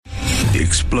the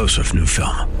explosive new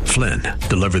film, Flynn,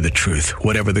 Deliver the Truth,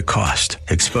 Whatever the Cost,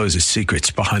 exposes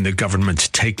secrets behind the government's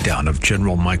takedown of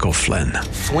General Michael Flynn.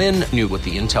 Flynn knew what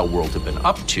the intel world had been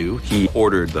up to. He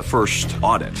ordered the first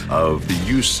audit of the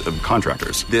use of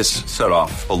contractors. This set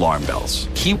off alarm bells.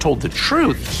 He told the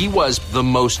truth. He was the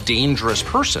most dangerous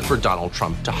person for Donald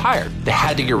Trump to hire. They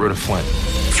had to get rid of Flynn.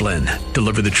 Flynn,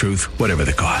 Deliver the Truth, Whatever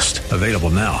the Cost. Available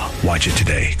now. Watch it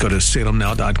today. Go to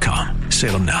salemnow.com.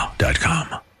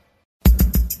 salemnow.com.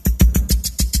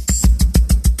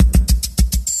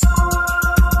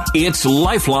 It's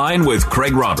Lifeline with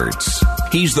Craig Roberts.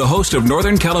 He's the host of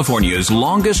Northern California's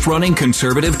longest-running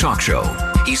conservative talk show.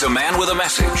 He's a man with a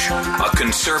message, a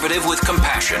conservative with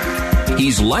compassion.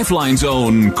 He's Lifeline's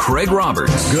own Craig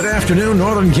Roberts. Good afternoon,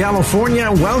 Northern California.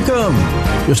 Welcome.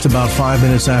 Just about 5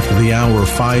 minutes after the hour of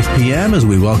 5 p.m. as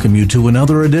we welcome you to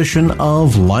another edition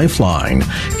of Lifeline.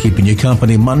 Keeping you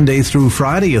company Monday through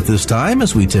Friday at this time,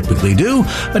 as we typically do,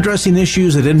 addressing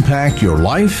issues that impact your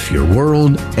life, your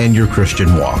world, and your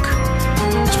Christian walk.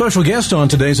 Special guest on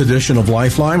today's edition of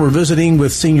Lifeline. We're visiting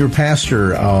with senior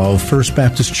pastor of First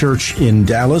Baptist Church in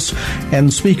Dallas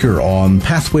and speaker on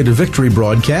Pathway to Victory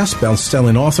broadcast,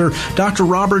 best-selling author Dr.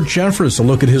 Robert Jeffress. A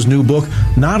look at his new book,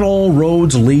 Not All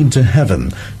Roads Lead to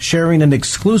Heaven, sharing an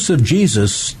exclusive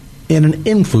Jesus in an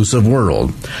inclusive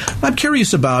world. I'm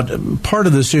curious about part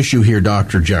of this issue here,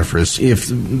 Dr. Jeffress, if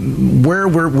where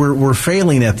we're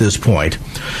failing at this point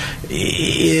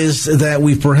is that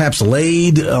we've perhaps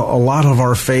laid a lot of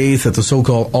our faith at the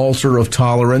so-called altar of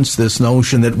tolerance, this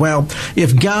notion that, well,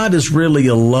 if God is really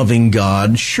a loving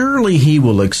God, surely he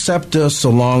will accept us so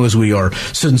long as we are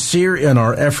sincere in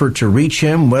our effort to reach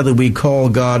him, whether we call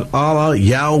God Allah,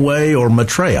 Yahweh, or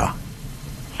Maitreya.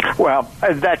 Well,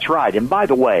 that's right. And by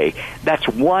the way, that's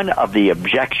one of the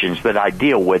objections that I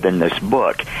deal with in this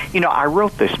book. You know, I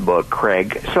wrote this book,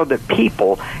 Craig, so that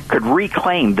people could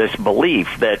reclaim this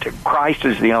belief that Christ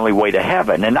is the only way to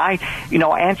heaven. And I,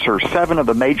 answer 7 of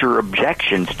the major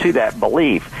objections to that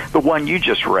belief. The one you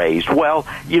just raised, well,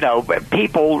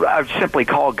 people simply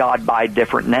call God by a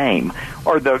different name.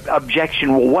 Or the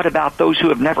objection, well, what about those who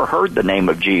have never heard the name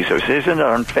of Jesus? Isn't it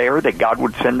unfair that God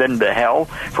would send them to hell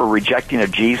for rejecting a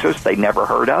Jesus they never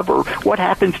heard of? Or what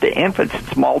happens to infants and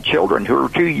small children who are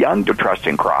too young to trust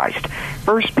in Christ?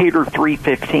 1 Peter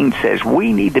 3:15 says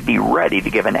we need to be ready to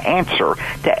give an answer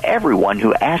to everyone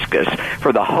who asks us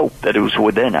for the hope that is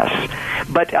within us.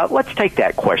 But let's take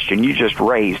that question you just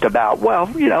raised about,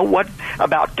 what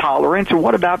about tolerance, and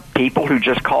what about people who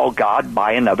just call God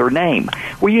by another name?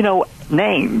 Well,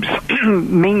 names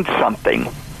mean something.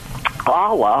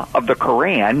 Allah of the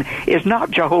Quran is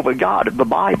not Jehovah God of the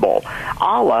Bible.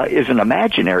 Allah is an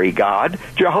imaginary God.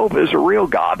 Jehovah is a real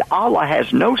God. Allah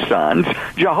has no sons.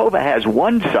 Jehovah has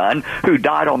one son who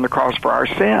died on the cross for our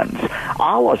sins.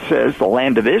 Allah says the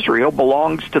land of Israel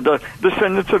belongs to the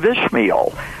descendants of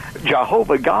Ishmael.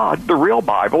 Jehovah God, the real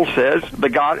Bible, says the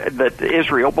God that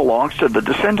Israel belongs to the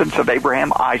descendants of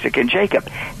Abraham, Isaac, and Jacob.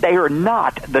 They are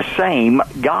not the same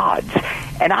gods.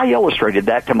 And I illustrated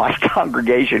that to my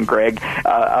congregation, Greg,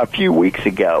 a few weeks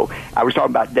ago. I was talking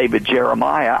about David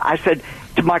Jeremiah. I said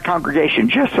to my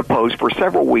congregation, just suppose for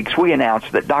several weeks we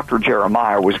announced that Dr.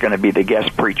 Jeremiah was going to be the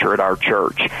guest preacher at our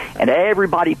church. And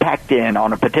everybody packed in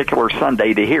on a particular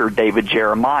Sunday to hear David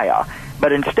Jeremiah.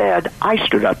 But instead, I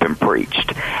stood up and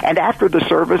preached. And after the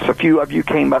service, a few of you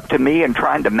came up to me and,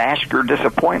 trying to mask your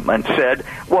disappointment, said,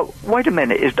 well, wait a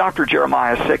minute, is Dr.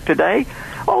 Jeremiah sick today?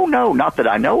 Oh, no, not that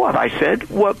I know of, I said.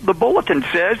 Well, the bulletin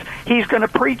says he's going to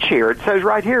preach here. It says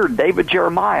right here, David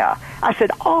Jeremiah. I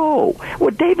said, oh, well,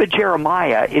 David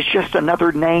Jeremiah is just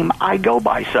another name I go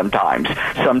by sometimes.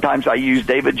 Sometimes I use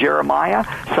David Jeremiah,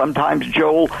 sometimes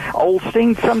Joel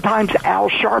Osteen, sometimes Al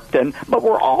Sharpton, but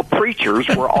we're all preachers.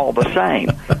 We're all the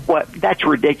same. Well, that's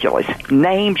ridiculous.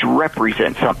 Names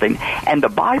represent something. And the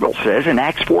Bible says in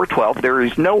Acts 4:12, there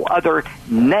is no other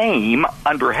name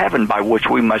under heaven by which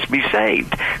we must be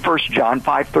saved. 1 John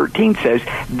 5:13 says,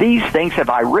 these things have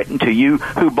I written to you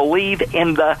who believe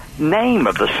in the name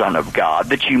of the Son of God,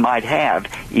 that you might have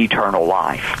eternal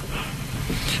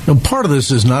life. Now, part of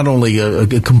this is not only a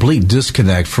complete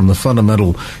disconnect from the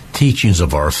fundamental teachings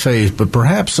of our faith, but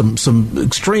perhaps some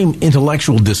extreme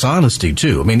intellectual dishonesty,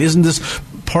 too. I mean, isn't this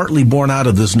partly born out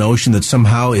of this notion that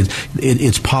somehow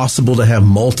it's possible to have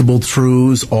multiple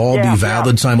truths all be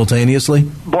valid simultaneously?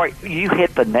 Boy, you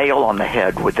hit the nail on the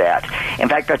head with that. In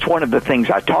fact, that's one of the things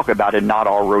I talk about in Not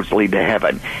All Roads Lead to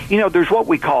Heaven. There's what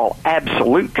we call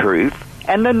absolute truth,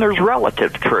 and then there's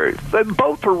relative truth.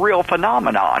 Both are real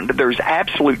phenomenon. There's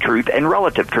absolute truth and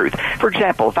relative truth. For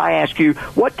example, if I ask you,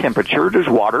 what temperature does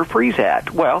water freeze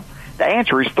at? Well, The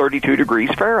answer is 32 degrees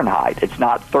Fahrenheit. It's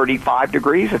not 35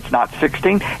 degrees. It's not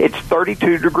 16. It's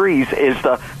 32 degrees is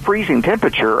the freezing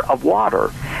temperature of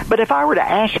water. But if I were to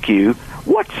ask you,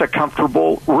 what's a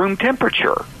comfortable room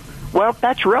temperature? Well,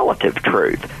 that's relative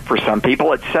truth. For some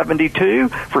people, it's 72.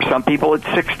 For some people, it's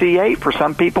 68. For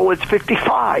some people, it's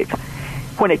 55.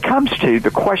 When it comes to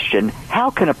the question,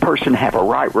 how can a person have a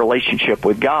right relationship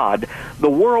with God, the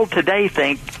world today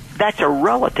thinks that's a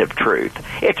relative truth.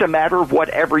 It's a matter of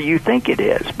whatever you think it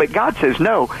is. But God says,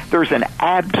 no, there's an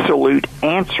absolute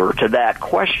answer to that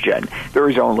question. There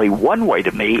is only one way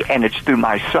to me, and it's through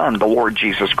my Son, the Lord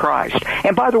Jesus Christ.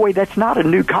 And by the way, that's not a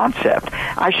new concept.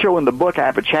 I show in the book, I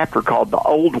have a chapter called The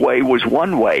Old Way Was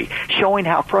One Way, showing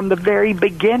how from the very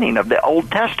beginning of the Old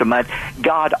Testament,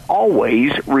 God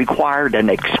always required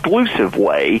an exclusive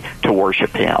way to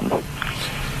worship Him.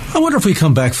 I wonder if we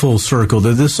come back full circle,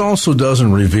 that this also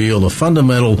doesn't reveal a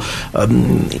fundamental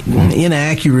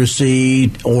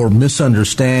inaccuracy or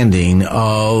misunderstanding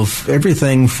of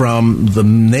everything from the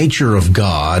nature of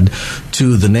God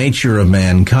to the nature of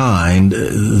mankind,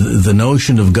 the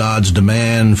notion of God's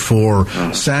demand for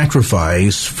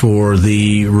sacrifice for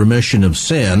the remission of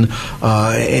sin,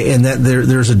 and that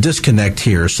there's a disconnect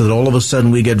here, so that all of a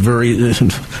sudden we get very,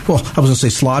 well, I was going to say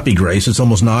sloppy grace. It's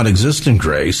almost non-existent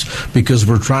grace, because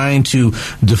we're trying to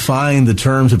define the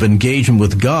terms of engagement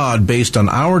with God based on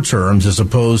our terms as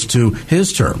opposed to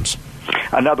His terms.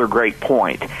 Another great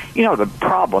point. You know, the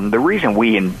problem, the reason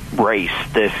we embrace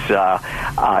this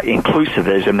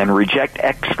inclusivism and reject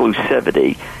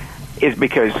exclusivity is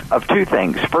because of two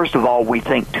things. First of all, we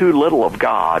think too little of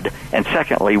God, and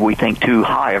secondly, we think too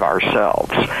high of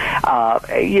ourselves.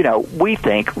 We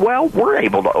think, well, we're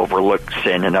able to overlook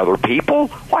sin in other people.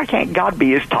 Why can't God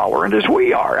be as tolerant as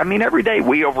we are? I mean, every day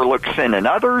we overlook sin in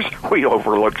others, we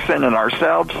overlook sin in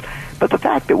ourselves, but the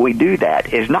fact that we do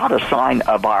that is not a sign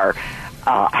of our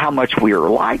how much we are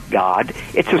like God.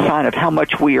 It's a sign of how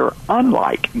much we are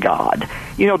unlike God.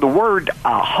 You know, the word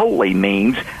holy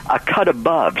means a cut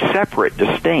above, separate,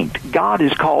 distinct. God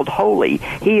is called holy.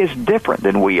 He is different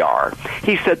than we are.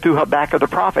 He said through Habakkuk the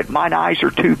prophet, mine eyes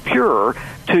are too pure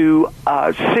to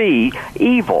see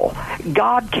evil.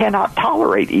 God cannot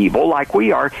tolerate evil like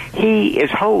we are. He is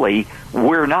holy.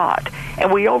 We're not.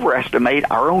 And we overestimate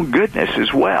our own goodness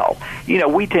as well. You know,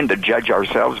 we tend to judge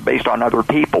ourselves based on other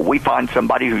people. We find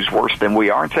somebody who's worse than we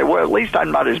are and say, well, at least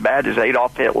I'm not as bad as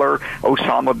Adolf Hitler,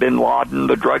 Osama bin Laden,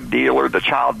 the drug dealer, the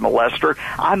child molester.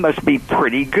 I must be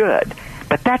pretty good.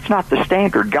 But that's not the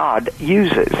standard God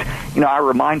uses. You know, I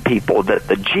remind people that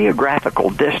the geographical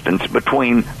distance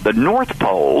between the North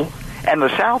Pole and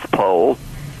the South Pole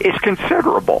is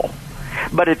considerable.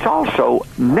 But it's also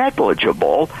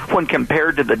negligible when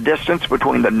compared to the distance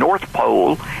between the North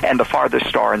Pole and the farthest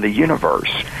star in the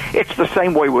universe. It's the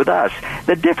same way with us.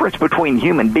 The difference between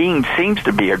human beings seems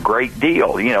to be a great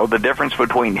deal. You know, the difference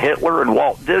between Hitler and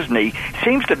Walt Disney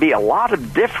seems to be a lot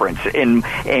of difference in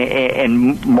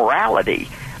morality.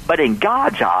 But in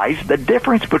God's eyes, the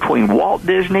difference between Walt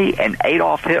Disney and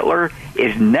Adolf Hitler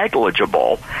is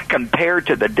negligible compared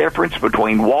to the difference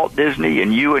between Walt Disney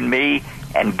and you and me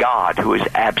and God, who is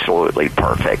absolutely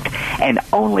perfect. And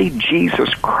only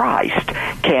Jesus Christ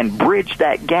can bridge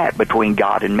that gap between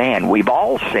God and man. We've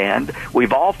all sinned.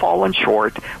 We've all fallen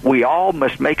short. We all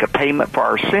must make a payment for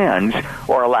our sins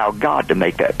or allow God to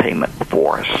make that payment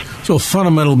for us. So a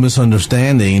fundamental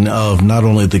misunderstanding of not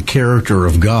only the character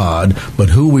of God, but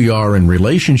who we are in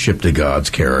relationship to God's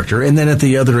character. And then at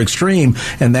the other extreme,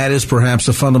 and that is perhaps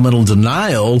a fundamental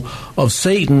denial of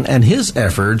Satan and his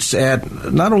efforts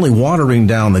at not only watering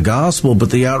down the gospel,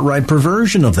 but the outright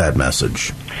perversion of that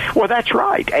message. Well, that's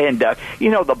right. And,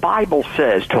 the Bible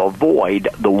says to avoid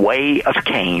the way of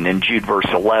Cain in Jude verse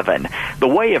 11. The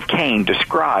way of Cain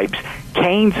describes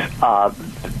Cain's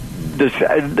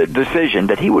the decision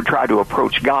that he would try to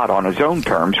approach God on his own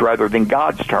terms rather than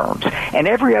God's terms. And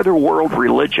every other world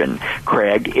religion,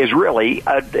 Craig, is really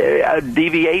a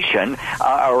deviation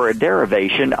or a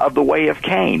derivation of the way of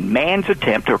Cain, man's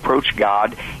attempt to approach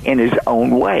God in his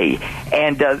own way.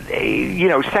 And,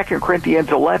 2 Corinthians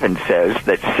 11 says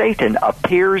that Satan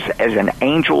appears as an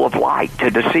angel of light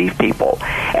to deceive people.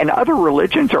 And other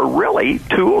religions are really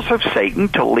tools of Satan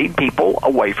to lead people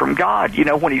away from God. You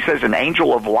know, when he says an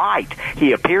angel of light,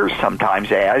 he appears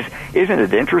sometimes as, isn't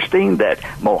it interesting that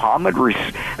Muhammad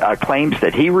claims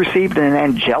that he received an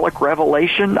angelic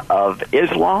revelation of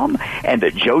Islam, and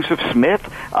that Joseph Smith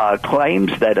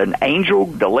claims that an angel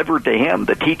delivered to him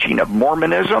the teaching of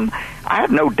Mormonism? I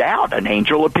have no doubt an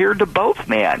angel appeared to both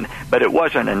men, but it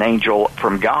wasn't an angel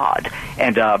from God.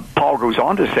 And Paul goes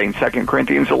on to say in 2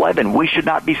 Corinthians 11, we should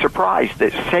not be surprised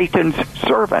that Satan's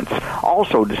servants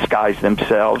also disguise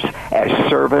themselves as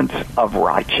servants of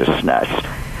righteousness.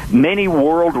 Many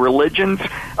world religions,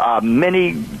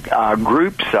 many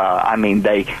groups,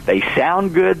 they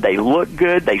sound good, they look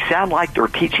good, they sound like they're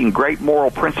teaching great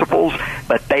moral principles,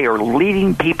 but they are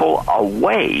leading people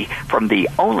away from the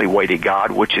only way to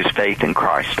God, which is faith in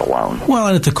Christ alone. Well,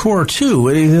 and at the core, too,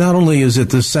 not only is it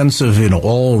the sense of,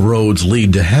 all roads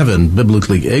lead to heaven,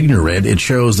 biblically ignorant, it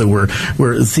shows that we're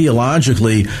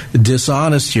theologically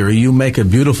dishonest here. You make a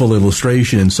beautiful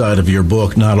illustration inside of your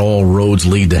book, Not All Roads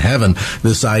Lead to Heaven,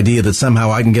 this idea that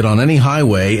somehow I can get on any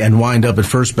highway and wind up at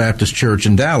First Baptist Church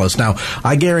in Dallas. Now,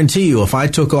 I guarantee you, if I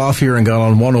took off here and got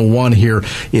on 101 here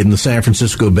in the San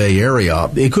Francisco Bay Area,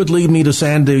 it could lead me to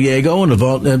San Diego and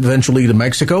eventually to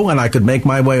Mexico, and I could make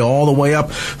my way all the way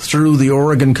up through the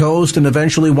Oregon coast and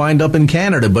eventually wind up in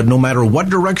Canada. But no matter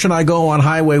what direction I go on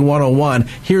Highway 101,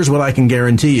 here's what I can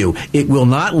guarantee you. It will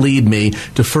not lead me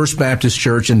to First Baptist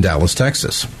Church in Dallas,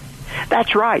 Texas.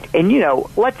 That's right. And,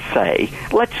 let's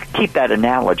keep that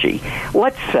analogy.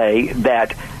 Let's say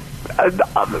that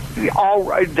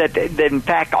that in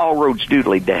fact all roads do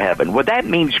lead to heaven. Well, that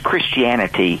means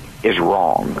Christianity is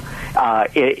wrong.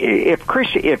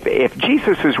 If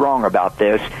Jesus is wrong about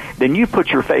this, then you put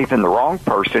your faith in the wrong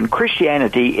person.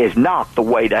 Christianity is not the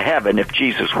way to heaven if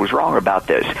Jesus was wrong about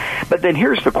this. But then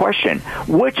here's the question.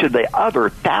 Which of the other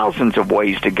thousands of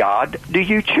ways to God do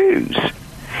you choose?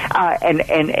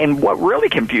 And what really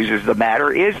confuses the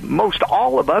matter is most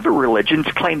all of other religions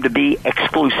claim to be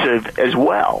exclusive as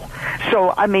well.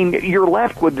 So, you're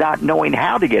left with not knowing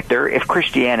how to get there if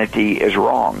Christianity is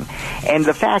wrong. And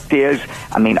the fact is,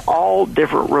 all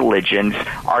different religions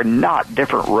are not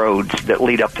different roads that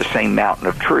lead up the same mountain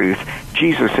of truth.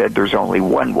 Jesus said there's only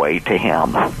one way to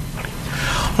Him.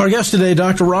 Our guest today,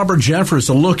 Dr. Robert Jeffress,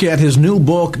 a look at his new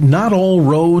book, Not All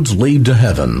Roads Lead to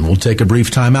Heaven. We'll take a brief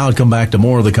time out, come back to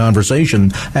more of the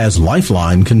conversation as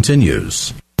Lifeline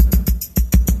continues.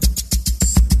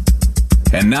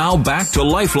 And now back to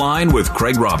Lifeline with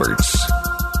Craig Roberts.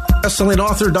 Best-selling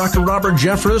author Dr. Robert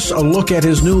Jeffress, a look at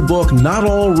his new book, Not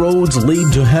All Roads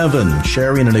Lead to Heaven,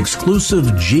 sharing an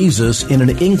exclusive Jesus in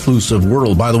an inclusive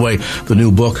world. By the way, the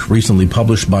new book recently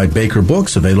published by Baker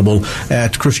Books, available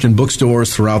at Christian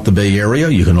bookstores throughout the Bay Area.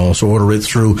 You can also order it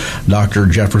through Dr.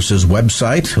 Jeffress's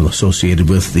website associated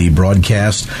with the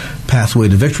broadcast Pathway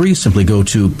to Victory. Simply go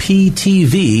to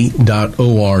ptv.org.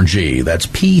 That's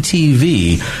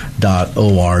ptv.org.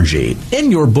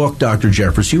 In your book, Dr.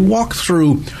 Jeffress, you walk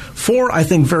through four, I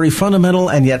think, very fundamental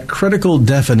and yet critical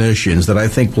definitions that I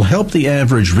think will help the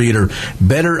average reader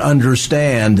better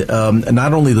understand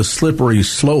not only the slippery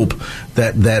slope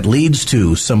that leads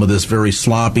to some of this very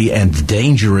sloppy and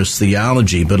dangerous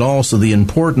theology, but also the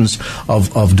importance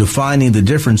of defining the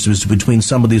differences between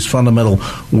some of these fundamental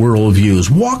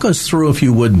worldviews. Walk us through, if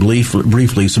you would,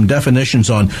 briefly, some definitions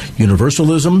on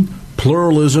universalism,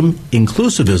 pluralism,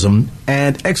 inclusivism,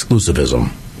 and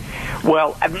exclusivism.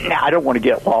 Well, I don't want to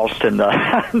get lost in the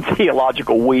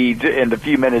theological weeds in the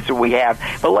few minutes that we have,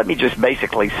 but let me just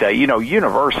basically say,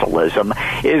 universalism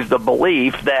is the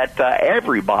belief that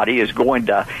everybody is going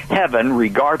to heaven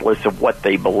regardless of what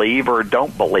they believe or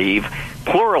don't believe.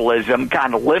 Pluralism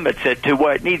kind of limits it to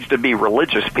what it needs to be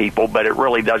religious people, but it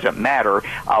really doesn't matter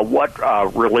what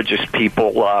religious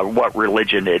people, what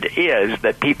religion it is,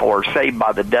 that people are saved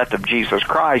by the death of Jesus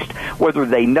Christ, whether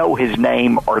they know His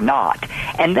name or not.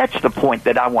 And that's the point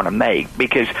that I want to make,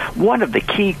 because one of the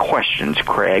key questions,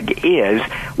 Craig, is,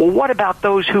 well, what about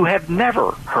those who have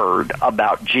never heard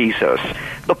about Jesus?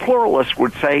 The pluralist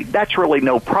would say that's really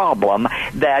no problem,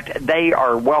 that they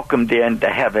are welcomed into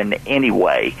heaven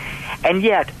anyway. And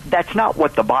yet, that's not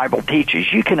what the Bible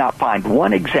teaches. You cannot find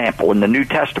one example in the New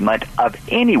Testament of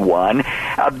anyone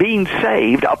being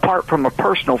saved apart from a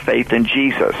personal faith in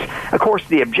Jesus. Of course,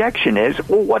 the objection is,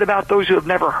 well, what about those who have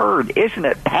never heard? Isn't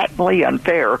it patently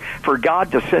unfair for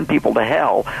God to send people to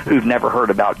hell who've never heard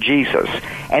about Jesus?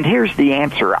 And here's the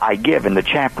answer I give in the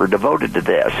chapter devoted to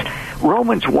this.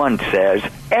 Romans 1 says,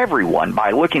 everyone,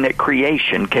 by looking at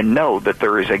creation, can know that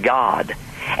there is a God.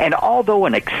 And although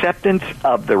an acceptance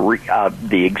of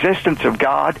the existence of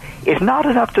God is not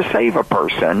enough to save a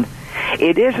person,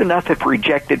 it is enough if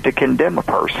rejected to condemn a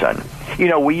person.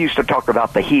 We used to talk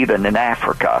about the heathen in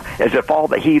Africa, as if all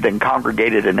the heathen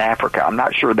congregated in Africa. I'm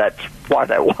not sure that's why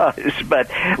that was, but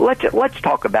let's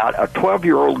talk about a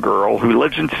 12-year-old girl who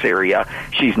lives in Syria.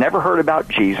 She's never heard about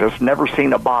Jesus, never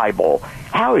seen a Bible.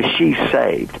 How is she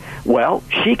saved? Well,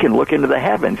 she can look into the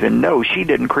heavens and know she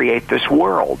didn't create this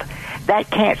world. That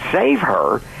can't save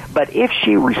her, but if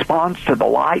she responds to the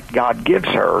light God gives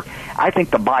her, I think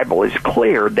the Bible is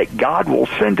clear that God will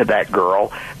send to that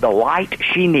girl the light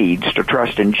she needs to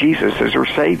trust in Jesus as her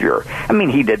Savior. I mean,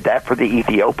 he did that for the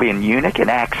Ethiopian eunuch in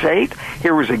Acts 8.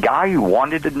 Here was a guy who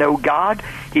wanted to know God.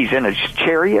 He's in his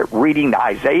chariot reading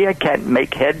Isaiah, can't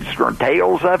make heads or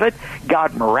tails of it.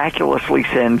 God miraculously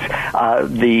sends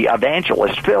the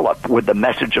evangelist Philip with the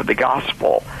message of the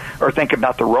gospel. Or think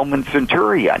about the Roman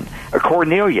centurion,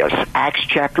 Cornelius, Acts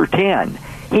chapter 10.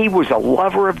 He was a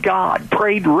lover of God,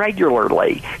 prayed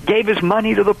regularly, gave his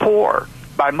money to the poor.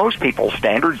 By most people's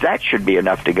standards, that should be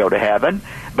enough to go to heaven,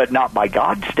 but not by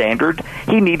God's standard.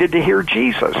 He needed to hear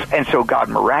Jesus, and so God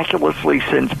miraculously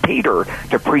sends Peter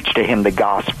to preach to him the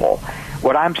gospel.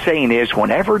 What I'm saying is,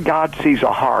 whenever God sees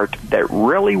a heart that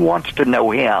really wants to know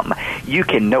him, you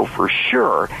can know for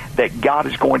sure that God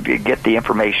is going to get the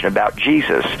information about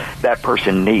Jesus. That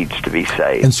person needs to be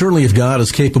saved. And certainly if God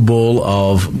is capable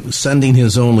of sending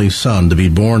his only son to be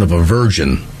born of a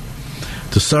virgin,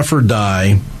 to suffer,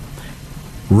 die,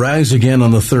 rise again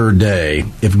on the third day,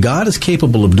 if God is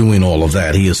capable of doing all of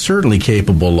that, he is certainly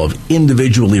capable of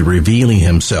individually revealing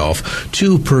himself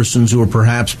to persons who are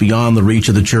perhaps beyond the reach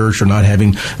of the church or not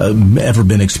having ever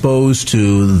been exposed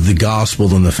to the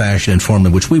gospel in the fashion and form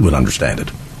in which we would understand it.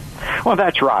 Well,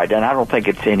 that's right, and I don't think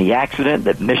it's any accident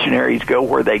that missionaries go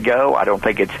where they go. I don't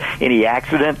think it's any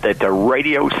accident that the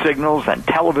radio signals and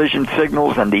television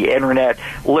signals and the Internet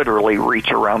literally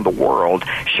reach around the world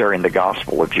sharing the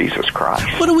gospel of Jesus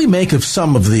Christ. What do we make of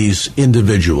some of these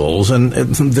individuals? And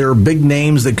there are big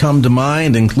names that come to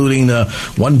mind, including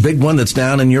one big one that's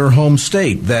down in your home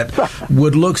state that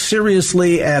would look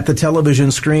seriously at the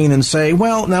television screen and say,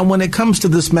 well, now when it comes to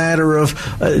this matter of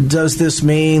does this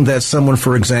mean that someone,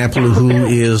 for example, who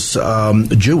is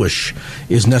Jewish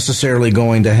is necessarily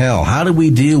going to hell? How do we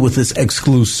deal with this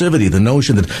exclusivity, the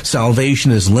notion that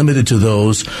salvation is limited to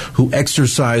those who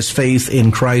exercise faith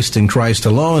in Christ and Christ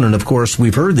alone? And, of course,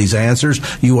 we've heard these answers.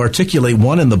 You articulate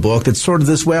one in the book that's sort of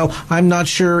this, well, I'm not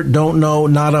sure, don't know,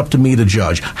 not up to me to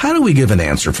judge. How do we give an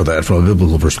answer for that from a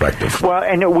biblical perspective? Well,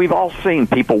 and we've all seen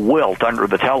people wilt under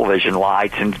the television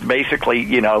lights and basically,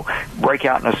 break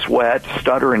out in a sweat,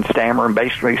 stutter and stammer, and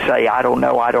basically say, I don't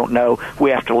know. We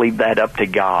have to leave that up to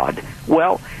God.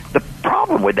 Well, the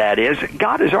problem with that is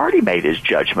God has already made his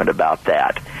judgment about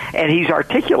that, and he's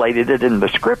articulated it in the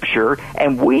Scripture,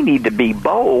 and we need to be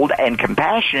bold and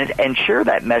compassionate and share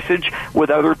that message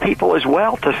with other people as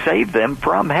well to save them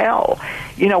from hell.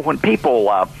 When people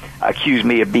accuse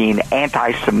me of being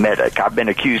anti-Semitic, I've been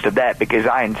accused of that because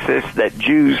I insist that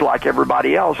Jews, like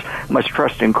everybody else, must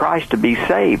trust in Christ to be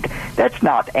saved. That's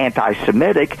not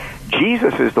anti-Semitic.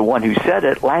 Jesus is the one who said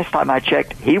it. Last time I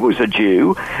checked, he was a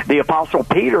Jew. The Apostle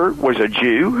Peter was a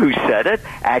Jew who said it.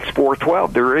 Acts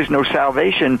 4:12, there is no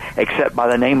salvation except by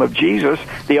the name of Jesus.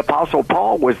 The Apostle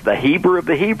Paul was the Hebrew of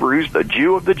the Hebrews, the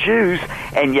Jew of the Jews,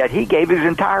 and yet he gave his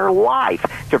entire life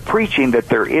to preaching that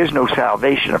there is no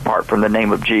salvation apart from the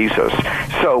name of Jesus.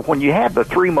 So when you have the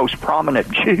three most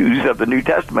prominent Jews of the New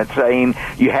Testament saying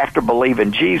you have to believe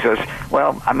in Jesus,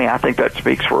 well, I think that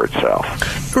speaks for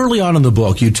itself. Early on in the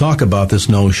book, you talk about this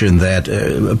notion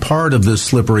that part of this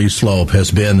slippery slope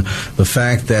has been the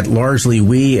fact that largely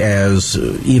we as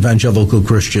evangelical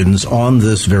Christians on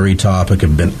this very topic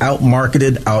have been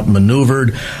out-marketed,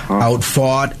 out-maneuvered,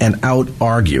 out-fought, and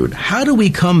out-argued. How do we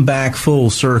come back full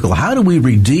circle? How do we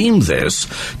redeem this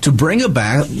to bring it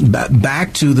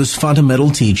back to this fundamental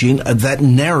teaching that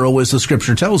narrow, as the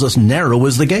Scripture tells us, narrow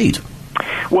is the gate?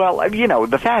 Well,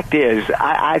 the fact is,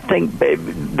 I think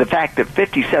the fact that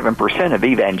 57% of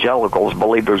evangelicals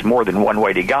believe there's more than one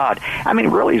way to God,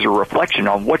 really is a reflection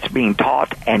on what's being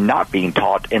taught and not being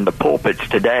taught in the pulpits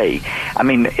today.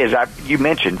 As you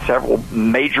mentioned, several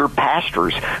major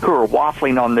pastors who are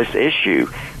waffling on this issue.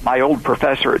 My old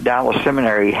professor at Dallas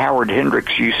Seminary, Howard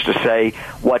Hendricks, used to say,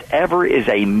 whatever is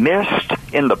a mist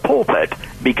in the pulpit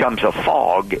becomes a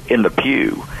fog in the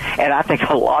pew. And I think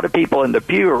a lot of people in the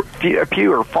pew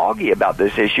are foggy about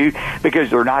this issue because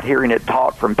they're not hearing it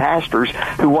taught from pastors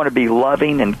who want to be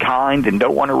loving and kind and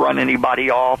don't want to run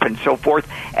anybody off and so forth,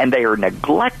 and they are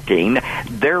neglecting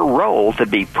their role to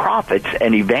be prophets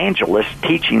and evangelists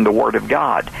teaching the Word of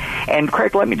God. And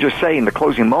Craig, let me just say in the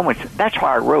closing moments, that's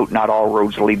why I wrote Not All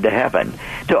Roads Lead to Heaven,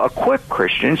 to equip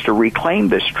Christians to reclaim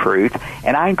this truth,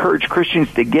 and I encourage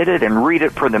Christians to get it and read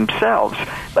it for themselves,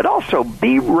 but also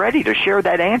be ready to share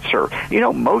that answer.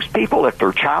 Most people, if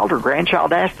their child or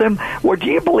grandchild asks them, well, do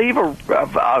you believe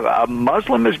a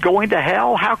Muslim is going to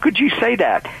hell? How could you say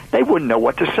that? They wouldn't know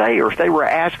what to say. Or if they were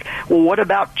asked, well, what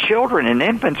about children and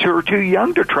infants who are too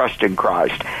young to trust in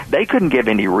Christ? They couldn't give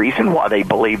any reason why they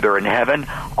believe they're in heaven.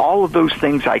 All of those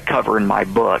things I cover in my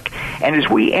book. And as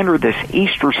we enter this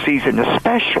Easter season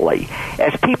especially,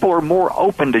 as people are more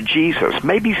open to Jesus,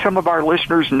 maybe some of our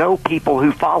listeners know people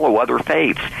who follow other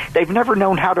faiths. They've never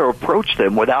known how to approach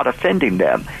them without offending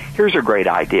them. Here's a great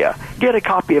idea. Get a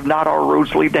copy of Not All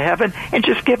Roads Lead to Heaven and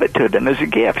just give it to them as a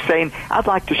gift, saying, I'd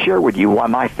like to share with you why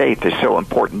my faith is so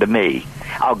important to me.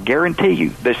 I'll guarantee you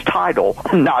this title,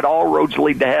 Not All Roads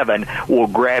Lead to Heaven, will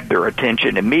grab their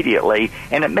attention immediately,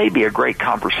 and it may be a great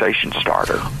conversation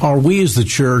starter. Are we as the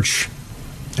church,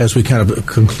 as we kind of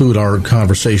conclude our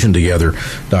conversation together,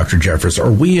 Dr. Jeffress,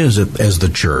 are we as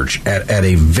the church at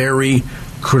a very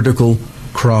critical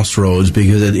crossroads?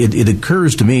 Because it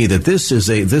occurs to me that this is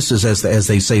as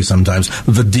they say sometimes,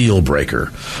 the deal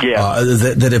breaker. Yeah.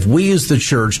 That if we as the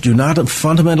church do not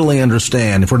fundamentally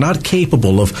understand, if we're not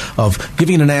capable of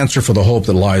giving an answer for the hope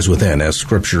that lies within, as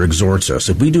Scripture exhorts us,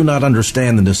 if we do not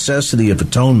understand the necessity of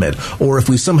atonement, or if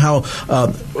we somehow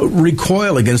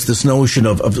recoil against this notion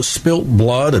of spilt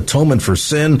blood, atonement for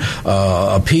sin,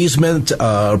 appeasement,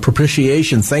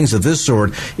 propitiation, things of this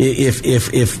sort,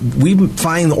 if we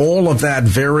find all of that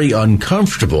very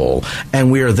uncomfortable,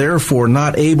 and we are therefore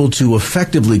not able to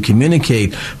effectively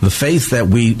communicate the faith that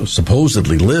we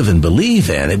supposedly live and believe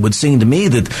in, it would seem to me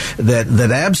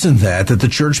that absent that the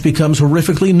church becomes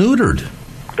horrifically neutered.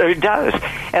 It does.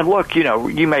 And look,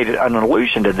 you made an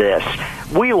allusion to this.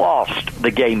 We lost the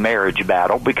gay marriage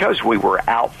battle because we were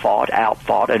outfought,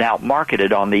 and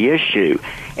outmarketed on the issue.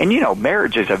 And,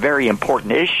 marriage is a very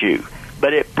important issue,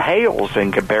 but it pales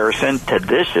in comparison to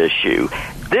this issue.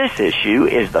 This issue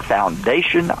is the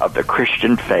foundation of the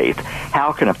Christian faith.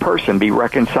 How can a person be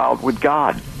reconciled with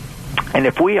God? And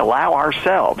if we allow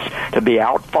ourselves to be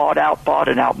outfought,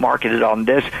 and outmarketed on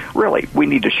this, really, we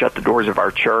need to shut the doors of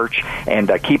our church and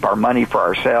keep our money for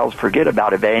ourselves. Forget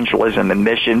about evangelism and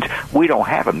missions. We don't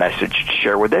have a message to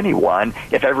share with anyone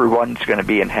if everyone's going to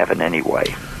be in heaven anyway.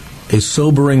 A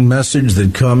sobering message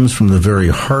that comes from the very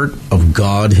heart of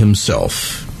God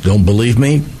Himself. Don't believe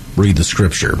me? Read the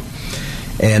Scripture.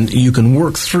 And you can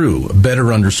work through a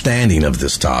better understanding of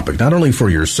this topic, not only for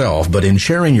yourself, but in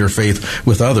sharing your faith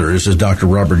with others, as Dr.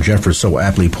 Robert Jeffress so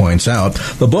aptly points out.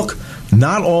 The book,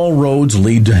 Not All Roads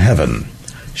Lead to Heaven,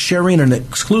 sharing an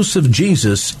exclusive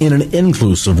Jesus in an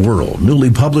inclusive world.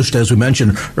 Newly published, as we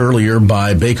mentioned earlier,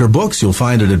 by Baker Books. You'll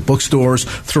find it at bookstores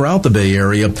throughout the Bay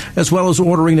Area, as well as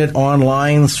ordering it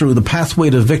online through the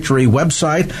Pathway to Victory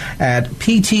website at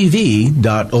ptv.org.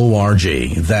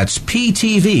 That's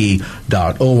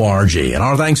ptv.org. And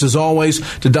our thanks, as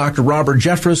always, to Dr. Robert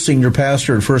Jeffress, Senior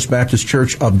Pastor at First Baptist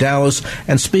Church of Dallas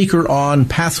and speaker on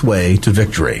Pathway to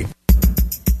Victory.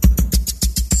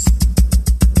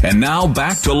 And now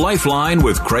back to Lifeline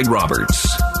with Craig Roberts.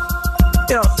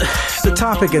 The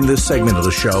topic in this segment of the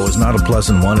show is not a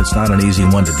pleasant one. It's not an easy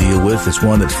one to deal with. It's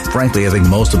one that, frankly, I think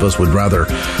most of us would rather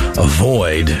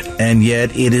avoid. And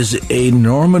yet it is a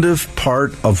normative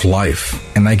part of life.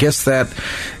 And I guess that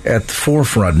at the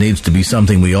forefront needs to be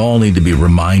something we all need to be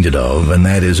reminded of. And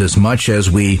that is, as much as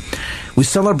we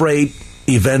celebrate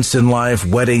events in life,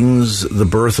 weddings, the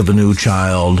birth of a new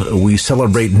child, we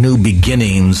celebrate new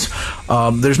beginnings.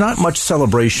 There's not much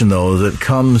celebration, though, that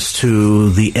comes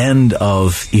to the end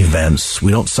of events.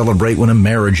 We don't celebrate when a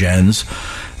marriage ends.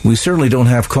 We certainly don't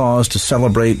have cause to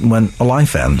celebrate when a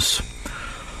life ends.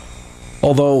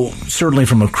 Although, certainly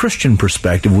from a Christian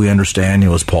perspective, we understand,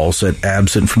 as Paul said,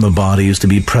 absent from the body is to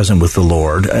be present with the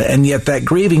Lord. And yet that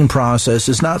grieving process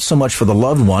is not so much for the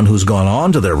loved one who's gone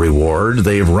on to their reward.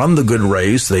 They've run the good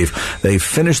race. They've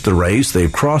finished the race.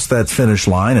 They've crossed that finish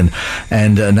line.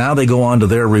 And now they go on to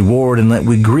their reward. And that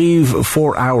we grieve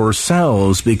for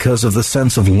ourselves because of the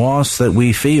sense of loss that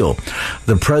we feel.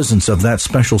 The presence of that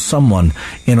special someone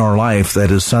in our life that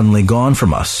is suddenly gone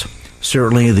from us.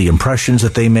 Certainly the impressions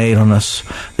that they made on us,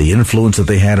 the influence that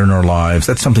they had in our lives,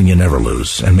 that's something you never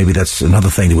lose. And maybe that's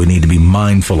another thing that we need to be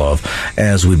mindful of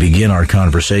as we begin our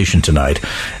conversation tonight,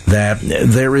 that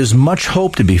there is much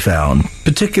hope to be found,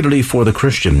 particularly for the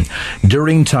Christian,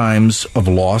 during times of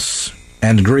loss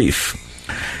and grief.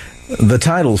 The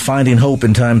title, Finding Hope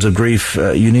in Times of Grief,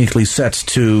 uniquely sets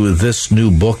to this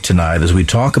new book tonight as we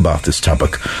talk about this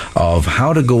topic of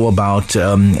how to go about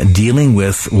dealing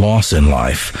with loss in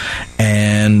life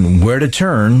and where to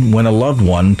turn when a loved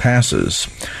one passes.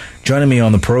 Joining me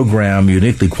on the program,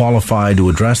 uniquely qualified to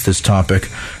address this topic,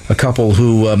 a couple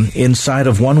who, inside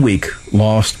of 1 week,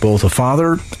 lost both a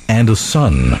father and a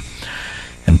son.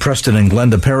 And Preston and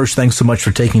Glenda Parrish, thanks so much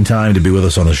for taking time to be with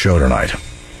us on the show tonight.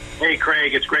 Hey,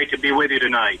 Craig, it's great to be with you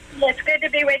tonight. It's good to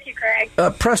be with you, Craig.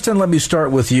 Preston, let me start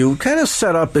with you. Kind of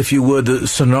set up, if you would, the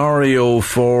scenario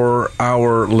for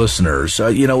our listeners.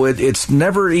 It's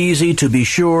never easy, to be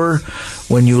sure,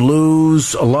 when you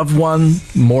lose a loved one.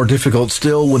 More difficult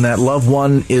still when that loved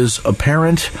one is a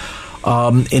parent.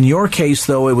 In your case,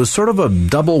 though, it was sort of a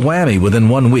double whammy within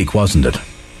 1 week, wasn't it?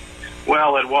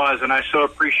 Well, it was, and I so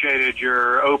appreciated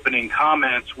your opening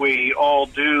comments. We all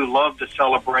do love to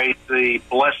celebrate the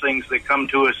blessings that come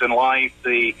to us in life,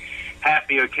 the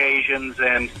happy occasions,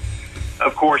 and,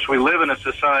 of course, we live in a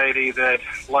society that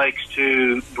likes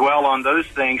to dwell on those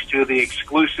things to the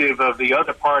exclusive of the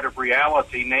other part of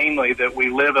reality, namely that we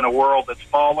live in a world that's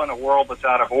fallen, a world that's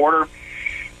out of order,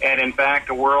 and, in fact,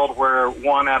 a world where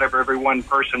 1 out of every 1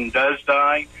 person does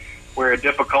die, where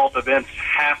difficult events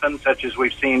happen, such as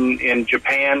we've seen in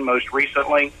Japan most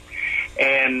recently.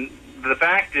 And the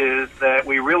fact is that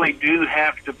we really do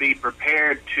have to be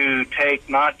prepared to take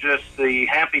not just the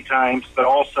happy times, but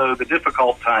also the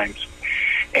difficult times,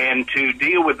 and to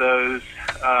deal with those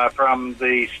from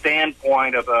the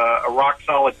standpoint of a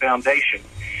rock-solid foundation.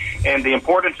 And the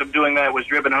importance of doing that was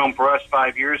driven home for us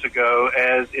 5 years ago,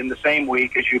 as in the same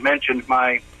week, as you mentioned,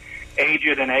 my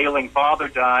aged and ailing father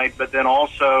died, but then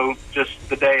also just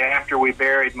the day after we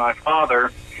buried my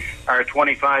father, our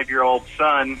 25-year-old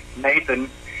son, Nathan,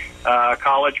 a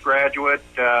college graduate,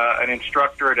 an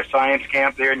instructor at a science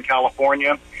camp there in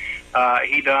California,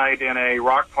 he died in a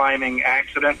rock climbing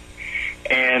accident,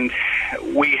 and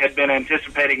we had been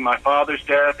anticipating my father's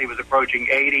death. He was approaching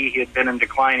 80. He had been in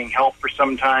declining health for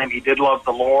some time. He did love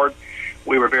the Lord.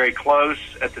 We were very close.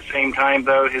 At the same time,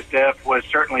 though, his death was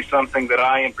certainly something that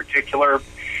I, in particular,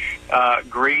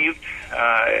 grieved.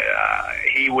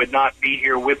 He would not be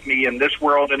here with me in this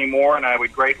world anymore, and I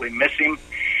would greatly miss him.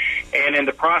 And in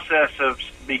the process of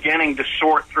beginning to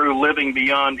sort through living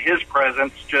beyond his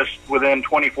presence, just within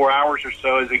 24 hours or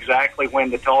so is exactly when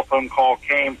the telephone call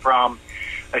came from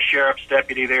a sheriff's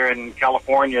deputy there in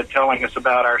California telling us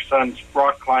about our son's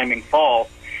rock climbing fall.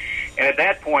 And at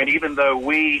that point, even though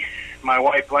my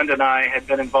wife Glenda and I had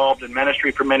been involved in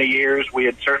ministry for many years, we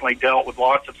had certainly dealt with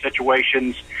lots of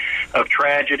situations of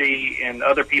tragedy in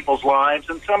other people's lives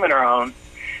and some in our own.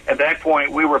 At that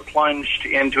point, we were plunged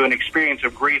into an experience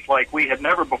of grief like we had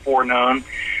never before known,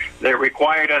 that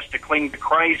required us to cling to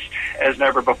Christ as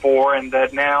never before, and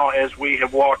that now, as we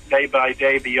have walked day by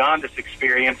day beyond this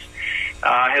experience,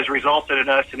 has resulted in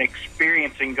us in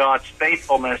experiencing God's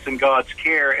faithfulness and God's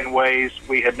care in ways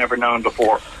we had never known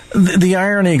before. The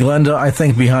irony, Glenda, I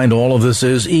think behind all of this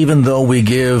is, even though we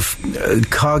give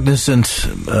cognizant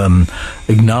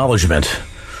acknowledgement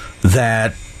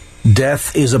that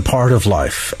death is a part of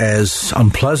life, as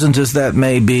unpleasant as that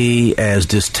may be, as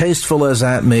distasteful as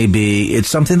that may be, it's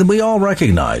something that we all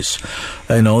recognize.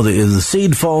 The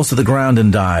seed falls to the ground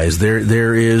and dies.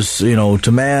 There is,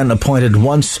 to man appointed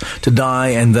once to die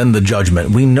and then the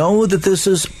judgment. We know that this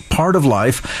is part of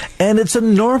life, and it's a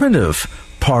normative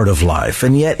part of life.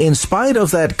 And yet, in spite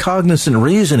of that cognizant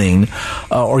reasoning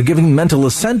or giving mental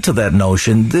assent to that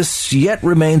notion, this yet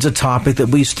remains a topic that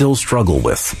we still struggle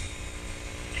with.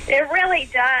 It really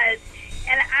does.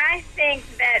 And I think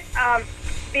that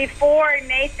before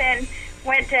Nathan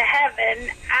went to heaven,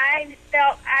 I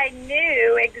felt I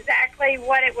knew exactly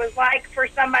what it was like for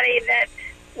somebody that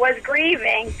was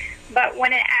grieving. But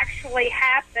when it actually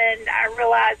happened, I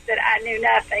realized that I knew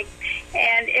nothing.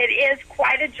 And it is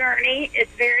quite a journey.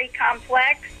 It's very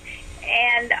complex.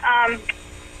 And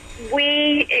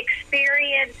we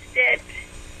experienced it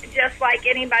just like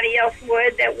anybody else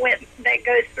would that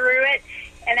goes through it.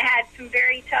 And had some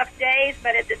very tough days,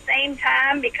 but at the same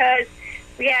time, because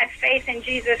we had faith in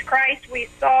Jesus Christ, we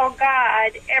saw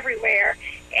God everywhere,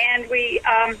 and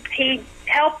He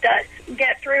helped us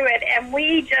get through it. And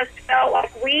we just felt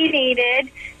like we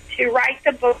needed to write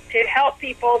the book to help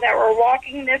people that were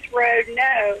walking this road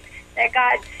know that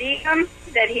God sees them,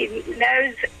 that He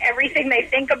knows everything they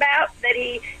think about, that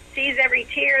He sees every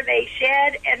tear they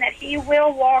shed, and that He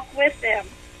will walk with them.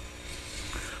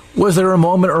 Was there a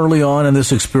moment early on in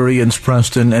this experience,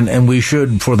 Preston, and we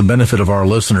should, for the benefit of our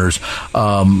listeners,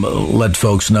 let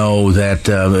folks know that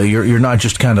you're not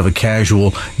just kind of a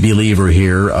casual believer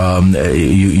here.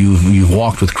 You've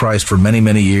walked with Christ for many,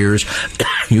 many years.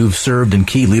 You've served in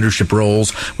key leadership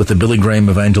roles with the Billy Graham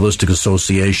Evangelistic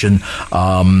Association.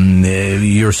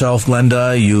 Yourself,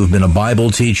 Glenda, you've been a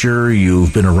Bible teacher.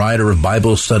 You've been a writer of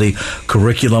Bible study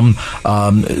curriculum.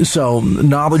 So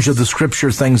knowledge of the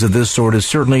Scripture, things of this sort, is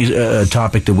certainly a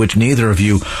topic to which neither of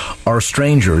you are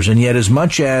strangers. And yet, as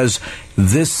much as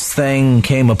this thing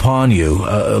came upon you,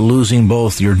 losing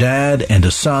both your dad and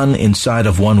a son inside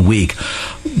of 1 week,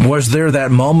 was there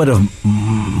that moment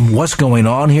of what's going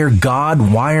on here?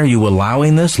 God, why are you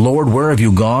allowing this? Lord, where have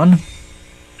you gone?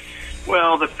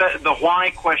 Well, the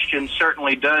why question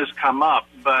certainly does come up,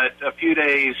 but a few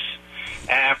days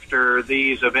after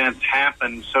these events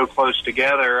happened so close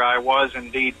together, I was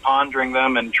indeed pondering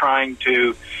them and trying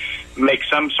to make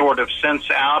some sort of sense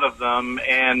out of them.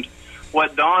 And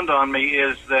what dawned on me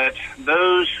is that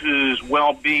those whose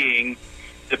well-being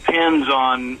depends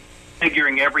on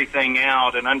figuring everything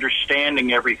out and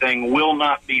understanding everything will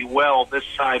not be well this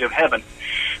side of heaven,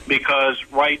 because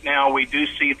right now we do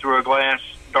see through a glass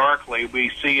darkly.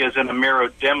 We see as in a mirror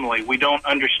dimly. We don't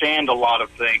understand a lot of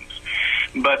things.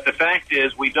 But the fact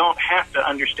is, we don't have to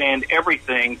understand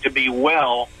everything to be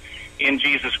well in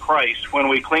Jesus Christ. When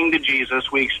we cling to Jesus,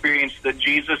 we experience that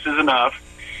Jesus is enough.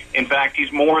 In fact,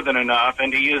 he's more than enough,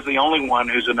 and he is the only one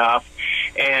who's enough.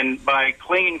 And by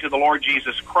clinging to the Lord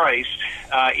Jesus Christ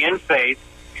in faith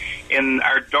in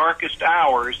our darkest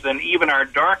hours, then even our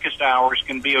darkest hours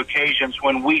can be occasions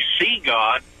when we see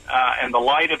God and the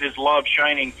light of his love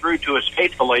shining through to us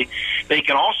faithfully. They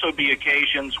can also be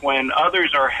occasions when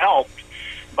others are helped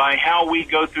by how we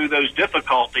go through those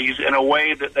difficulties in a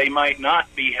way that they might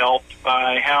not be helped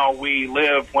by how we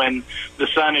live when the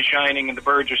sun is shining and the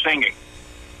birds are singing.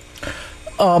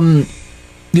 Do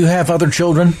you have other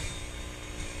children?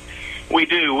 We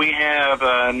do. We have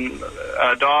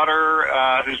a daughter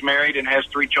who's married and has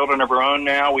 3 children of her own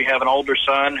now. We have an older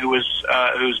son who's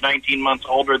 19 months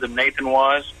older than Nathan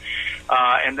was.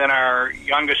 And then our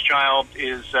youngest child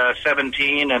is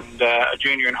 17 and a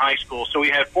junior in high school. So we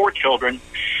have 4 children.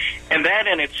 And that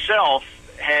in itself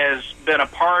has been a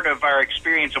part of our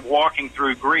experience of walking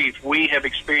through grief. We have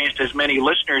experienced, as many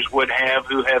listeners would have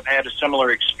who have had a similar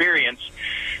experience,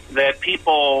 that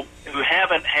people who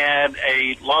haven't had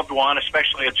a loved one,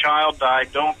 especially a child, die,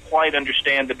 don't quite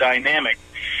understand the dynamic.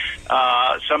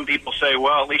 Some people say,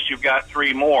 well, at least you've got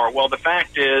 3 more. Well, the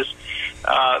fact is,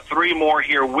 3 more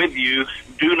here with you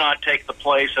do not take the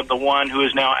place of the one who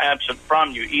is now absent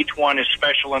from you. Each one is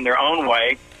special in their own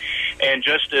way. And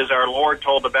just as our Lord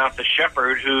told about the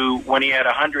shepherd who, when he had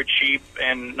 100 sheep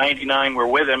and 99 were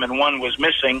with him and 1 was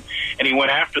missing, and he went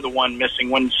after the one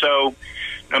missing one. So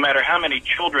no matter how many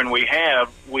children we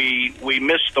have, we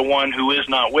miss the one who is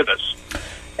not with us.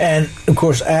 And, of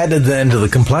course, added then to the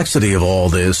complexity of all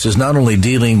this is not only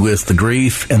dealing with the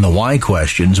grief and the why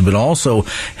questions, but also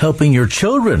helping your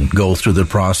children go through the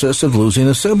process of losing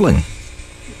a sibling.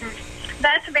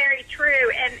 That's very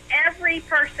true, and every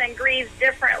person grieves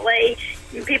differently.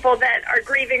 People that are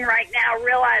grieving right now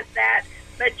realize that,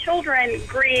 but children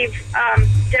grieve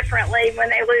differently when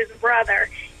they lose a brother.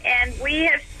 And we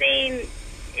have seen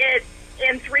it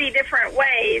in 3 different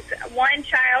ways. One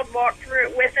child walked through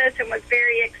it with us and was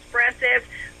very expressive.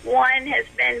 One has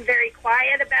been very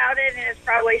quiet about it and is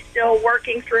probably still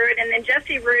working through it. And then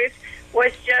Jessie Ruth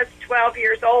was just 12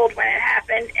 years old when it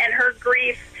happened, and her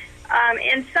grief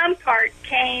in some part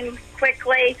came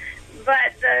quickly,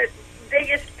 but the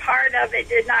biggest part of it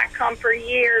did not come for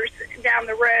years down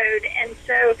the road. And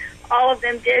so all of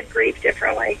them did grieve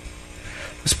differently.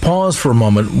 Let's pause for a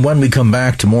moment. When we come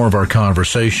back to more of our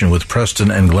conversation with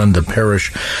Preston and Glenda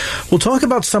Parrish, we'll talk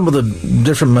about some of the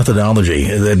different methodology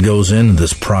that goes into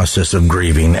this process of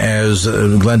grieving. As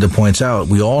Glenda points out,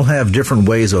 we all have different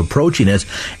ways of approaching it,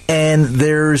 and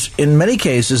there's, in many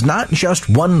cases, not just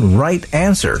one right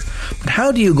answer. But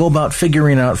how do you go about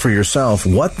figuring out for yourself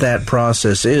what that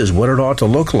process is, what it ought to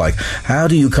look like? How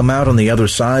do you come out on the other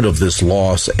side of this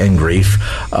loss and grief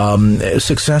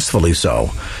successfully so?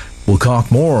 We'll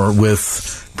talk more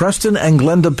with Preston and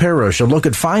Glenda Parrish, a look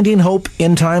at finding hope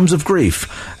in times of grief,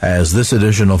 as this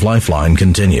edition of Lifeline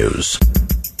continues.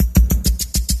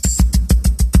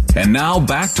 And now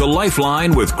back to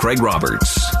Lifeline with Craig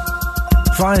Roberts.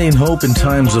 Finding Hope in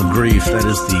Times of Grief, that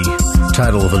is the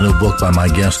title of a new book by my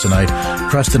guest tonight,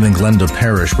 Preston and Glenda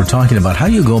Parrish. We're talking about how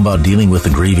you go about dealing with the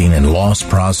grieving and loss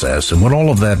process and what all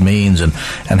of that means, and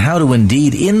how to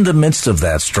indeed, in the midst of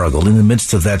that struggle, in the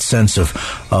midst of that sense of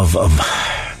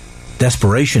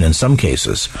desperation in some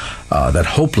cases, that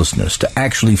hopelessness, to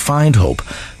actually find hope.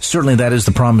 Certainly that is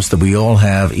the promise that we all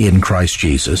have in Christ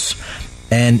Jesus.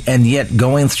 And yet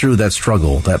going through that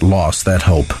struggle, that loss, that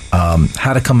hope,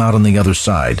 how to come out on the other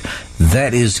side.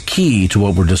 that is key to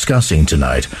what we're discussing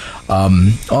tonight.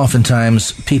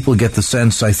 Oftentimes, people get the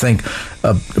sense, I think,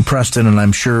 Preston, and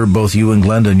I'm sure both you and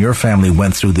Glenda and your family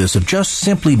went through this, of just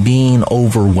simply being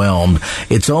overwhelmed.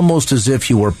 It's almost as if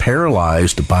you were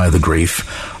paralyzed by the grief,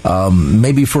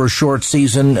 maybe for a short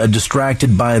season,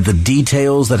 distracted by the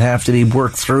details that have to be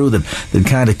worked through, that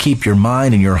kind of keep your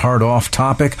mind and your heart off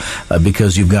topic,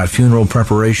 because you've got funeral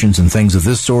preparations and things of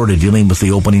this sort, and dealing with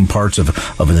the opening parts of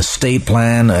an estate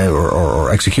plan or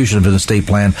execution of an estate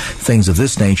plan, things of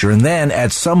this nature. And then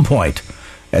at some point,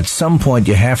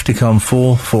 you have to come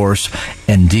full force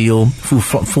and deal,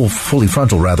 fully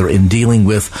frontal rather, in dealing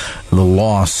with the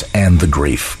loss and the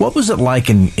grief. What was it like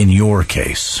in your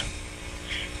case?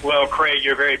 Well, Craig,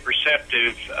 you're very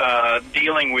perceptive.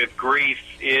 Dealing with grief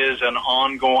is an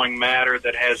ongoing matter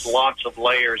that has lots of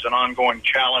layers, an ongoing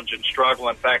challenge and struggle.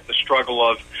 In fact, the struggle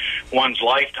of one's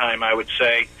lifetime, I would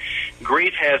say.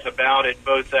 Grief has about it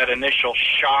both that initial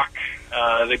shock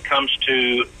that comes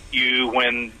to you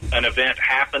when an event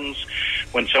happens,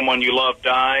 when someone you love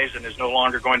dies and is no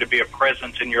longer going to be a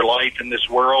presence in your life in this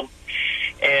world.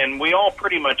 And we all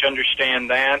pretty much understand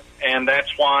that, and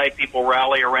that's why people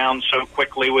rally around so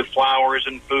quickly with flowers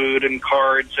and food and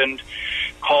cards and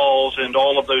calls and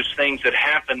all of those things that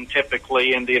happen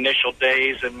typically in the initial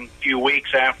days and few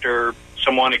weeks after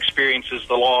someone experiences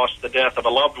the loss, the death of a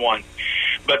loved one.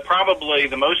 But probably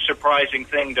the most surprising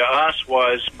thing to us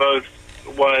was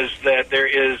that there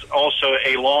is also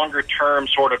a longer-term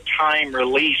sort of time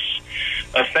release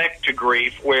effect to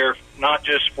grief, where not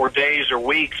just for days or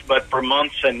weeks, but for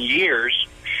months and years,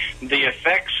 the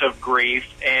effects of grief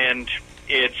and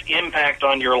its impact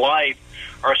on your life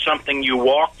are something you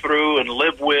walk through and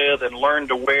live with and learn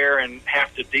to wear and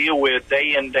have to deal with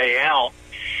day in, day out.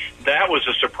 That was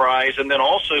a surprise. And then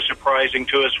also surprising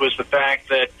to us was the fact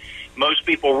that most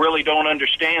people really don't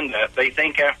understand that. They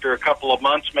think after a couple of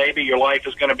months, maybe your life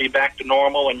is going to be back to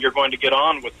normal and you're going to get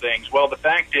on with things. Well, the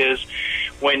fact is,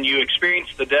 when you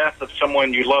experience the death of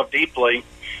someone you love deeply,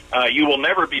 you will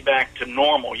never be back to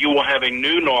normal. You will have a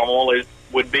new normal. It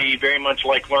would be very much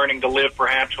like learning to live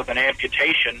perhaps with an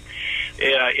amputation.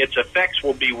 Its effects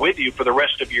will be with you for the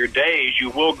rest of your days. You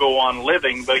will go on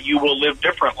living, but you will live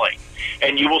differently,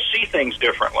 and you will see things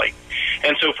differently.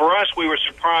 And so for us, we were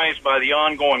surprised by the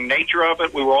ongoing nature of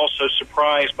it. We were also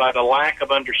surprised by the lack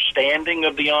of understanding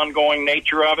of the ongoing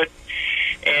nature of it.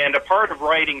 And a part of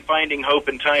writing Finding Hope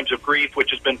in Times of Grief,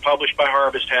 which has been published by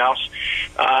Harvest House,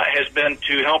 has been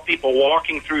to help people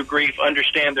walking through grief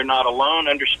understand they're not alone,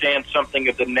 understand something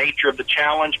of the nature of the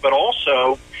challenge, but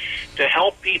also to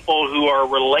help people who are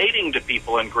relating to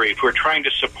people in grief, who are trying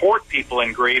to support people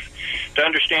in grief, to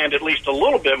understand at least a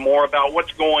little bit more about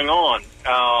what's going on.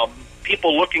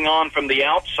 People looking on from the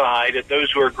outside at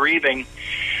those who are grieving,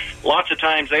 lots of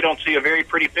times they don't see a very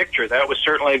pretty picture. That was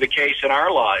certainly the case in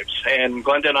our lives. And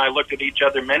Glenda and I looked at each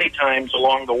other many times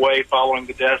along the way following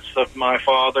the deaths of my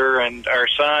father and our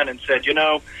son and said, you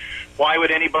know, why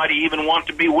would anybody even want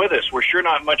to be with us? We're sure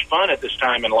not much fun at this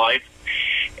time in life.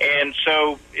 And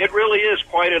so it really is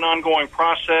quite an ongoing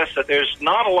process that there's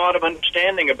not a lot of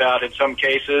understanding about in some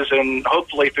cases, and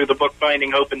hopefully through the book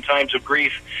Finding Hope in Times of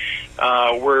Grief,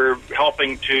 we're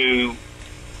helping to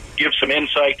give some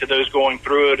insight to those going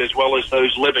through it as well as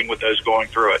those living with those going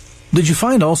through it. Did you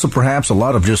find also perhaps a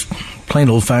lot of just plain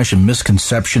old-fashioned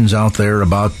misconceptions out there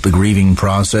about the grieving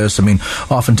process? I mean,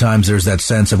 oftentimes there's that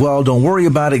sense of, well, don't worry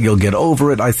about it, you'll get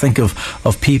over it. I think of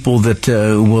people that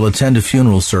will attend a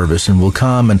funeral service and will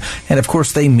come, and of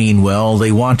course they mean well.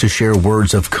 They want to share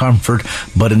words of comfort,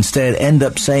 but instead end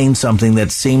up saying something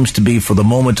that seems to be, for the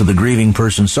moment, to the grieving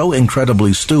person so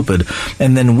incredibly stupid.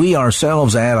 And then we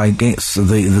ourselves add, I guess,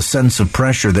 the sense of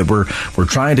pressure that we're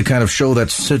trying to kind of show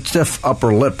that stiff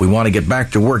upper lip. We want to get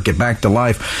back to work, get back to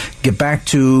life, get back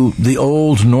to the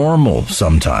old normal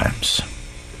sometimes.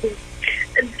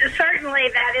 Certainly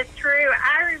that is true.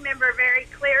 I remember very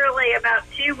clearly about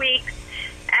 2 weeks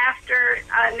after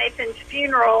Nathan's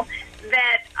funeral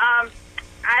that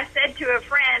I said to a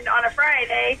friend on a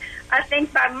Friday, I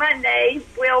think by Monday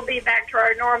we'll be back to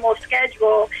our normal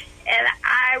schedule. And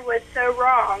I was so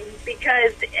wrong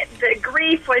because the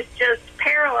grief was just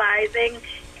paralyzing,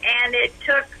 and it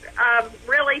took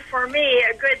really, for me,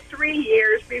 a good 3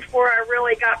 years before I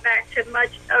really got back to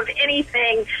much of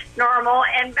anything normal.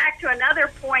 And back to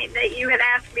another point that you had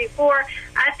asked before,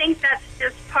 I think that's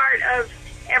just part of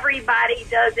everybody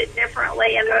does it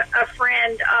differently. And a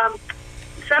friend,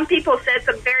 some people said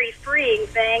some very freeing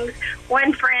things.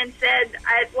 One friend said,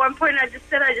 at one point I just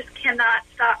cannot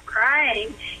stop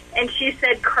crying. And she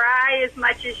said, cry as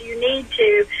much as you need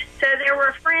to. So there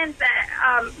were friends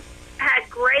that had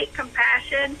great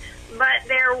compassion, but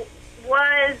there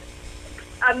was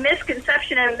a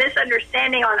misconception and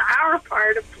misunderstanding on our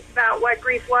part about what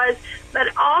grief was, but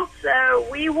also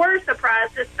we were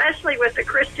surprised, especially with the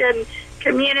Christian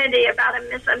community, about a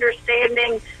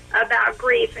misunderstanding about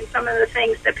grief and some of the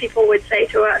things that people would say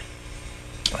to us.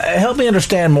 Help me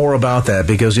understand more about that,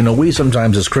 because, we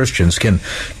sometimes as Christians can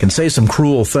say some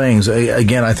cruel things,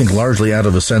 again, I think largely out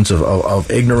of a sense of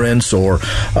ignorance, or,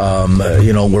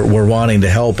 we're wanting to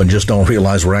help and just don't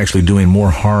realize we're actually doing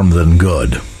more harm than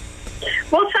good.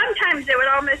 Well, sometimes it would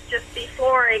almost just be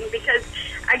flooring, because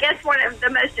I guess one of the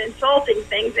most insulting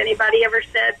things anybody ever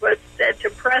said was said to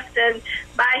Preston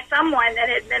by someone that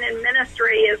had been in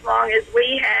ministry as long as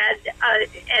we had,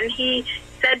 and he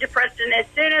said to Preston, as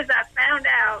soon as I found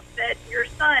out that your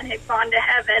son had gone to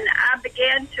heaven, I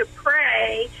began to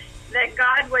pray that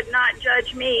God would not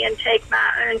judge me and take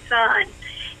my own son.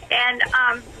 And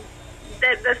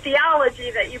the theology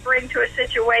that you bring to a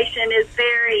situation is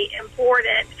very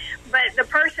important, but the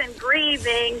person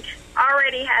grieving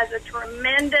already has a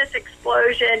tremendous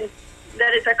explosion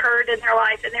that has occurred in their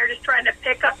life, and they're just trying to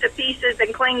pick up the pieces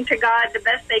and cling to God the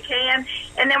best they can.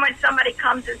 And then when somebody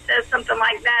comes and says something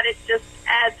like that, it just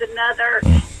adds another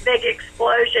big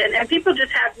explosion. And people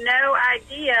just have no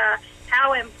idea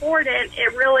how important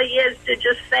it really is to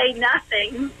just say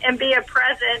nothing and be a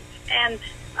presence and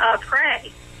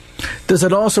pray. Does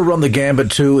it also run the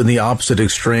gambit, too, in the opposite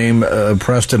extreme,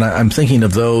 Preston? I'm thinking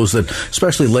of those that,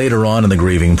 especially later on in the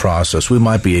grieving process, we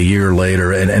might be a year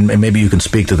later, and maybe you can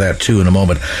speak to that, too, in a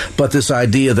moment. But this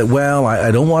idea that, well, I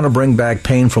don't want to bring back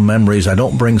painful memories. I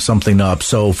don't bring something up.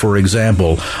 So, for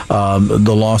example,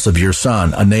 the loss of your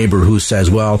son, a neighbor who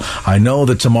says, well, I know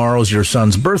that tomorrow's your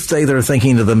son's birthday, they're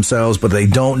thinking to themselves, but they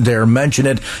don't dare mention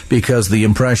it because the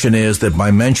impression is that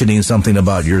by mentioning something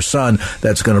about your son,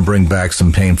 that's going to bring back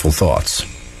some painful thoughts.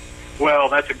 Well,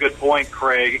 that's a good point,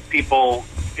 Craig.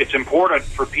 It's important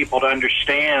for people to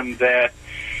understand that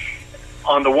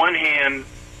on the one hand,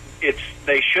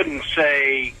 they shouldn't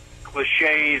say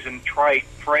cliches and trite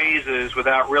phrases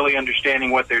without really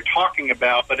understanding what they're talking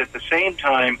about, but at the same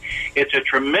time, it's a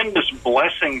tremendous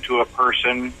blessing to a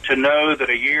person to know that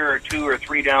a year or 2 or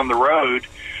 3 down the road,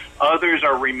 others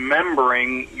are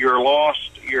remembering your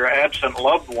absent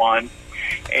loved one,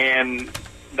 and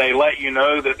they let you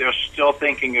know that they're still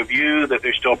thinking of you, that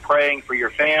they're still praying for your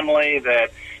family,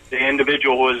 that the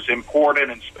individual was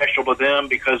important and special to them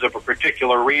because of a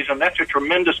particular reason. That's a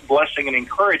tremendous blessing and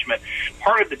encouragement.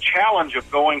 Part of the challenge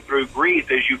of going through grief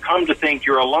is you come to think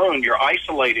you're alone, you're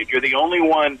isolated, you're the only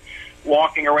one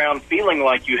walking around feeling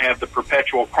like you have the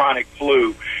perpetual chronic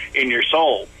flu in your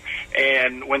soul.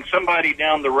 And when somebody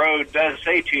down the road does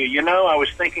say to you, I was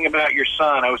thinking about your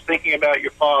son, I was thinking about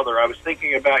your father, I was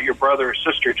thinking about your brother or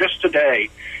sister just today,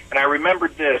 and I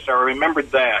remembered this, or I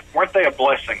remembered that. Weren't they a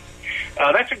blessing?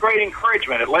 That's a great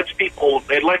encouragement. It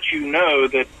lets you know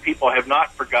that people have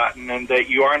not forgotten and that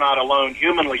you are not alone,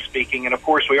 humanly speaking. And, of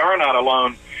course, we are not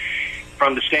alone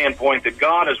from the standpoint that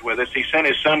God is with us. He sent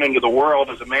his son into the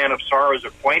world as a man of sorrows,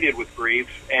 acquainted with grief,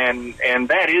 and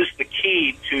that is the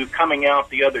key to coming out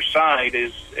the other side,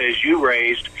 as you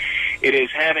raised. It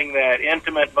is having that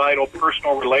intimate, vital,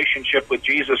 personal relationship with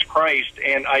Jesus Christ,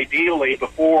 and ideally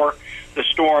before the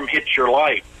storm hits your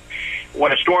life.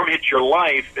 When a storm hits your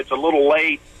life, it's a little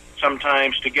late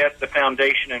sometimes to get the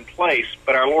foundation in place.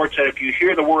 But our Lord said, if you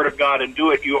hear the word of God and do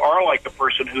it, you are like the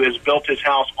person who has built his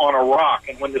house on a rock.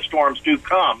 And when the storms do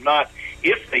come, not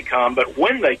if they come, but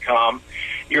when they come,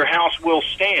 your house will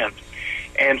stand.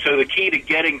 And so the key to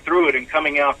getting through it and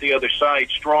coming out the other side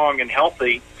strong and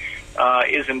healthy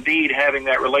is indeed having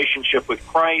that relationship with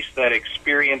Christ, that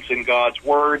experience in God's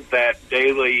word, that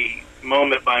daily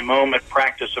moment-by-moment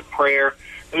practice of prayer.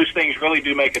 Those things really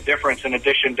do make a difference, in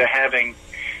addition to having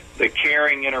the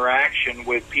caring interaction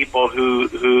with people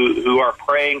who are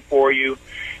praying for you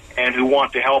and who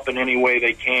want to help in any way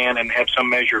they can and have some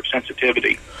measure of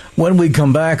sensitivity. When we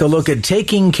come back, a look at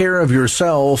taking care of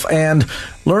yourself and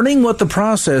learning what the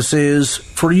process is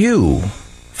for you.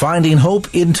 Finding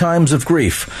hope in times of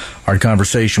grief. Our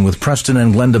conversation with Preston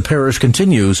and Glenda Parrish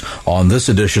continues on this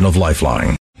edition of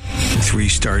Lifeline.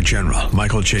 3-star General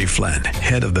Michael J. Flynn,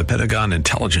 head of the Pentagon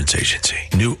Intelligence Agency,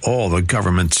 knew all the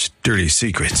government's dirty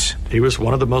secrets. He was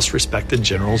one of the most respected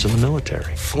generals in the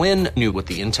military. Flynn knew what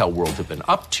the intel world had been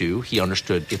up to. He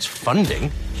understood its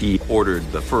funding. He ordered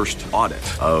the first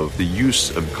audit of the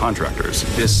use of contractors.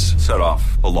 This set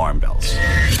off alarm bells.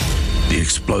 The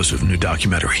explosive new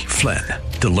documentary, Flynn,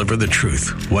 deliver the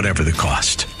truth, whatever the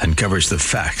cost, uncovers the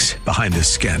facts behind this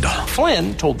scandal.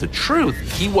 Flynn told the truth.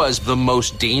 He was the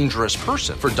most dangerous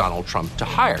person for Donald Trump to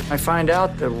hire. I find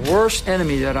out the worst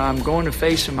enemy that I'm going to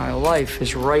face in my life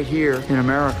is right here in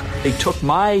America. They took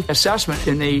my assessment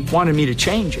and they wanted me to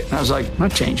change it. And I was like, I'm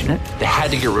not changing it. They had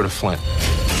to get rid of Flynn.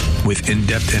 With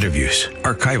in-depth interviews,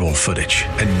 archival footage,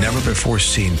 and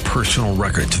never-before-seen personal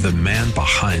records of the man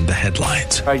behind the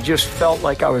headlines. I just felt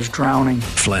like I was drowning.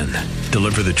 Flynn,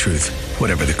 deliver the truth,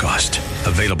 whatever the cost.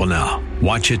 Available now.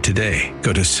 Watch it today.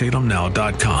 Go to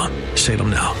salemnow.com.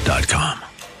 salemnow.com.